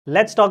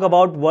Let's talk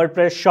about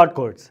WordPress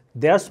shortcodes.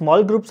 They are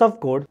small groups of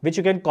code which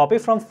you can copy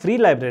from free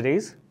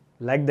libraries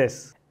like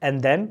this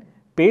and then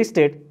paste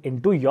it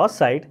into your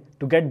site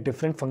to get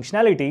different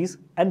functionalities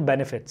and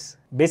benefits.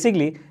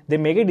 Basically, they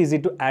make it easy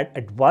to add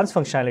advanced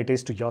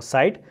functionalities to your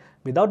site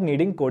without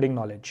needing coding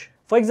knowledge.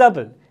 For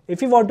example,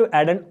 if you want to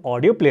add an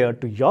audio player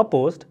to your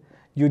post,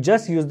 you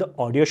just use the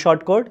audio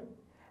shortcode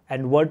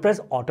and WordPress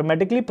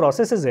automatically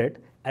processes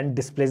it and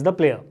displays the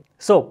player.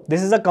 So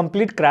this is a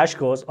complete crash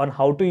course on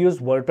how to use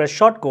WordPress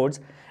shortcodes,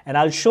 and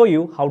I'll show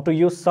you how to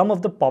use some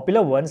of the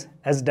popular ones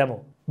as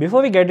demo.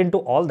 Before we get into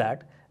all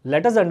that,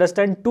 let us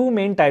understand two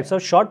main types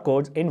of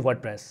shortcodes in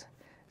WordPress: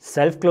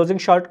 self-closing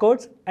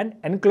shortcodes and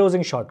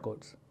enclosing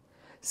shortcodes.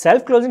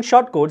 Self-closing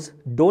shortcodes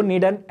don't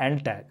need an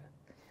end tag.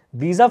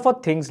 These are for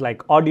things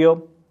like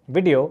audio,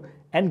 video,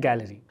 and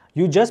gallery.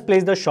 You just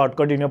place the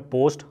shortcode in your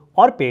post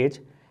or page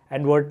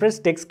and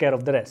WordPress takes care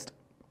of the rest.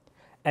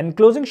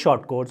 Enclosing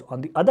shortcodes, on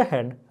the other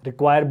hand,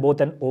 require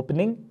both an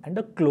opening and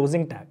a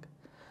closing tag.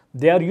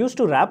 They are used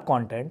to wrap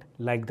content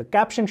like the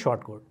caption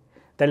shortcode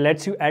that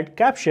lets you add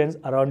captions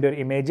around your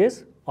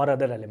images or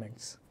other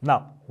elements.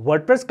 Now,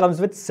 WordPress comes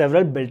with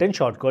several built-in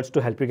shortcodes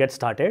to help you get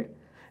started.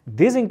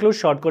 These include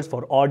shortcodes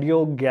for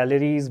audio,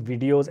 galleries,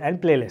 videos,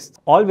 and playlists,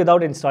 all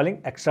without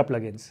installing extra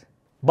plugins.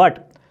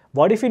 But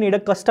what if you need a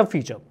custom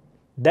feature?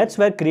 That's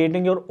where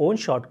creating your own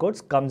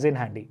shortcodes comes in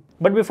handy.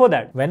 But before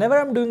that, whenever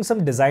I'm doing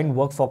some design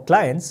work for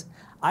clients,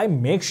 I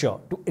make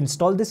sure to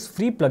install this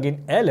free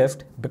plugin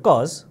Airlift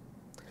because,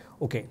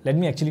 okay, let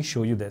me actually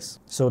show you this.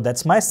 So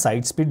that's my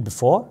site speed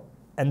before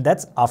and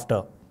that's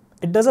after.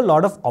 It does a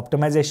lot of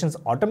optimizations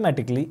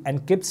automatically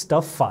and keeps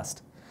stuff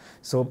fast.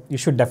 So you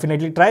should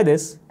definitely try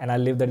this and I'll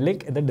leave the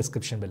link in the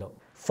description below.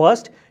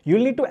 First,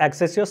 you'll need to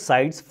access your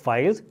site's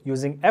files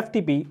using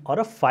FTP or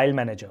a file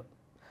manager.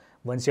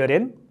 Once you're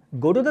in,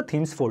 go to the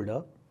themes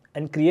folder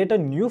and create a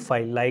new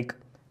file like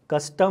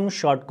custom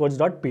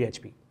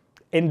shortcodes.php.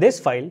 In this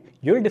file,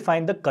 you'll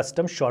define the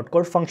custom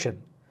shortcode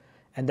function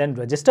and then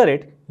register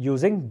it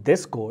using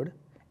this code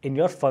in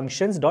your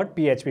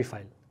functions.php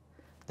file.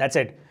 That's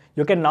it.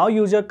 You can now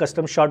use your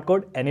custom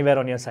shortcode anywhere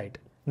on your site.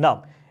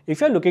 Now,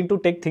 if you're looking to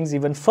take things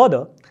even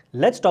further,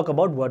 let's talk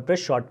about WordPress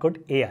Shortcode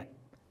AI.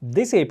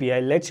 This API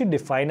lets you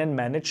define and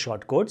manage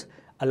shortcodes,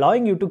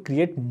 allowing you to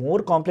create more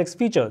complex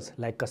features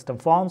like custom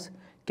forms,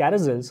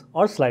 carousels,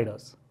 or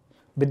sliders.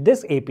 With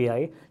this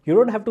API, you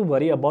don't have to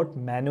worry about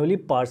manually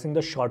parsing the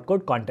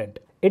shortcode content.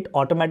 It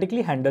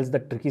automatically handles the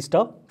tricky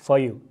stuff for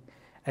you.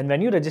 And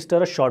when you register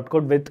a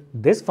shortcode with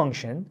this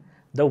function,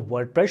 the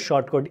WordPress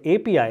Shortcode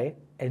API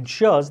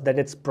ensures that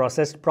it's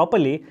processed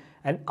properly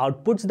and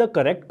outputs the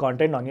correct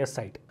content on your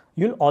site.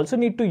 You'll also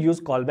need to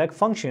use callback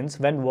functions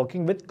when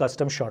working with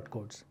custom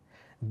shortcodes.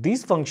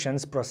 These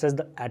functions process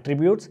the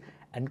attributes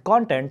and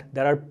content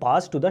that are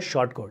passed to the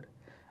shortcode,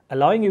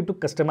 allowing you to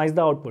customize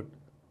the output.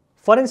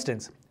 For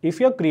instance, if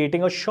you're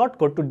creating a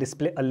shortcode to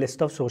display a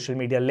list of social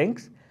media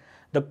links,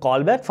 the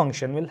callback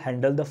function will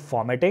handle the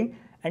formatting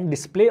and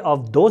display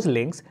of those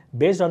links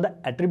based on the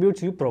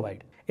attributes you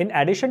provide. In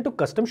addition to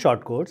custom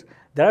shortcodes,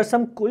 there are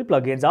some cool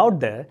plugins out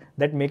there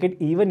that make it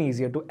even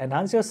easier to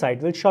enhance your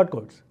site with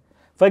shortcodes.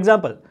 For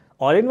example,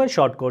 all-in-one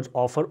shortcodes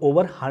offer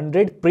over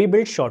 100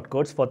 pre-built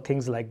shortcodes for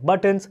things like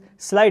buttons,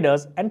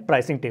 sliders, and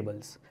pricing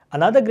tables.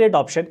 Another great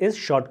option is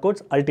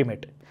Shortcodes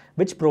Ultimate,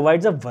 which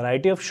provides a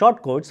variety of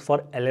shortcodes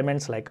for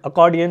elements like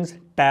accordions,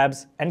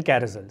 tabs, and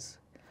carousels.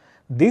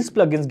 These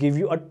plugins give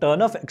you a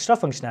ton of extra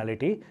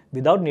functionality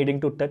without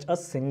needing to touch a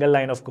single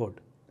line of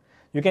code.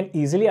 You can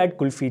easily add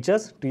cool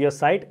features to your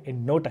site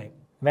in no time.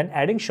 When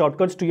adding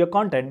shortcodes to your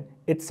content,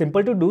 it's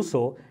simple to do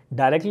so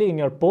directly in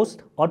your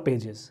posts or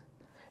pages.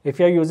 If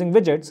you're using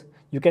widgets,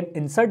 you can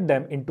insert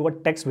them into a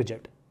text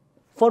widget.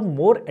 For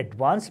more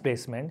advanced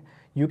placement,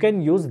 you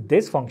can use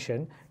this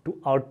function to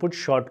output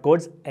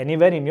shortcodes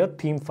anywhere in your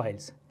theme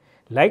files,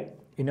 like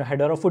in your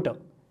header or footer.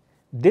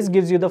 This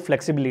gives you the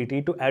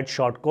flexibility to add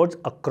shortcodes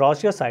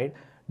across your site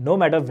no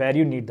matter where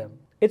you need them.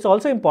 It's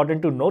also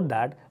important to note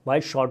that while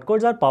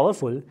shortcodes are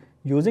powerful,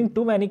 using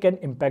too many can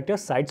impact your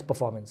site's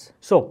performance.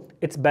 So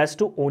it's best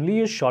to only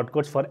use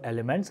shortcodes for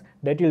elements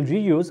that you'll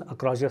reuse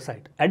across your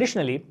site.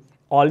 Additionally,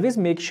 always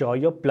make sure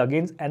your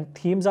plugins and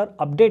themes are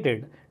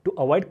updated to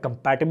avoid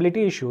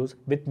compatibility issues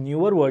with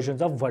newer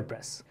versions of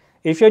WordPress.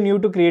 If you're new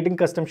to creating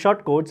custom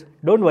shortcodes,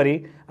 don't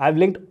worry, I've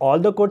linked all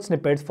the code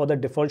snippets for the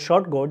default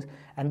shortcodes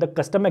and the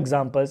custom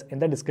examples in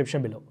the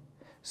description below.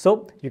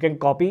 So you can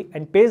copy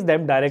and paste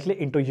them directly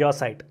into your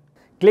site.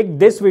 Click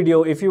this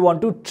video if you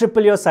want to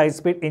triple your site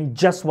speed in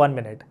just 1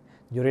 minute.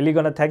 You're really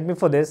gonna thank me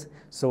for this,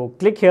 so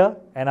click here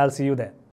and I'll see you there.